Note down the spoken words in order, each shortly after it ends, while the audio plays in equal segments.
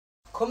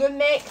come and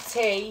make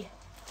tea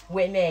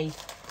with me.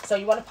 So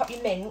you want to pop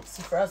your mince,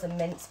 your frozen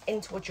mince,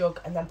 into a jug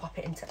and then pop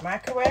it into the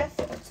microwave.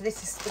 So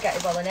this is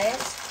spaghetti bolognese.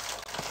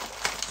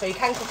 So you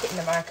can cook it in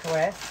the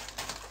microwave.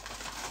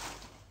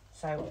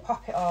 So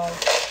pop it all.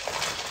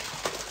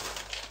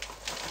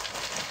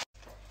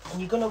 And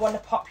you're going to want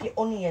to pop your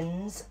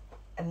onions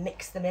and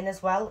mix them in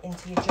as well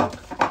into your jug.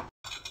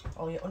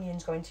 All your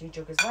onions go into your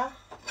jug as well.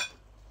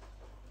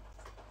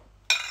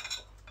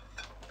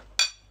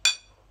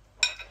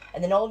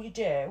 And then all you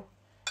do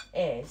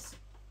is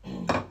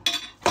you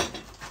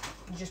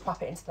just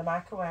pop it into the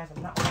microwave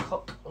and that will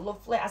cook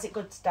lovely. As it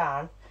goes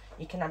down,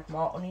 you can add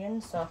more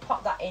onions. So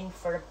pop that in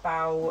for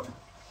about,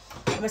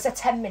 I'm going to say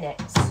 10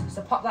 minutes.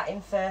 So pop that in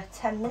for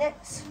 10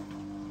 minutes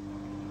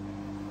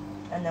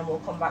and then we'll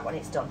come back when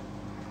it's done.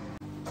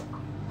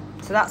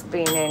 So that's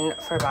been in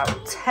for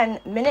about 10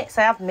 minutes.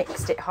 I have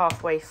mixed it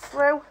halfway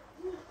through.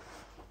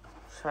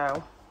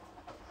 So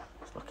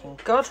it's looking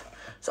good.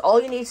 So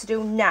all you need to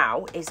do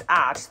now is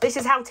add, this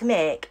is how to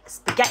make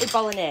spaghetti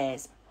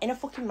bolognese in a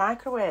fucking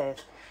microwave.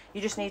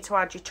 You just need to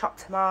add your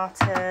chopped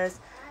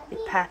tomatoes, your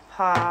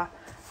pepper,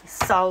 your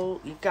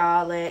salt, your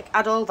garlic,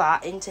 add all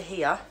that into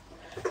here.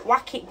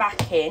 Whack it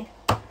back in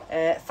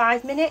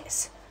 5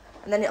 minutes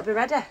and then it'll be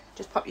ready.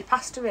 Just pop your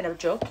pasta in a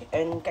jug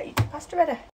and get your pasta ready.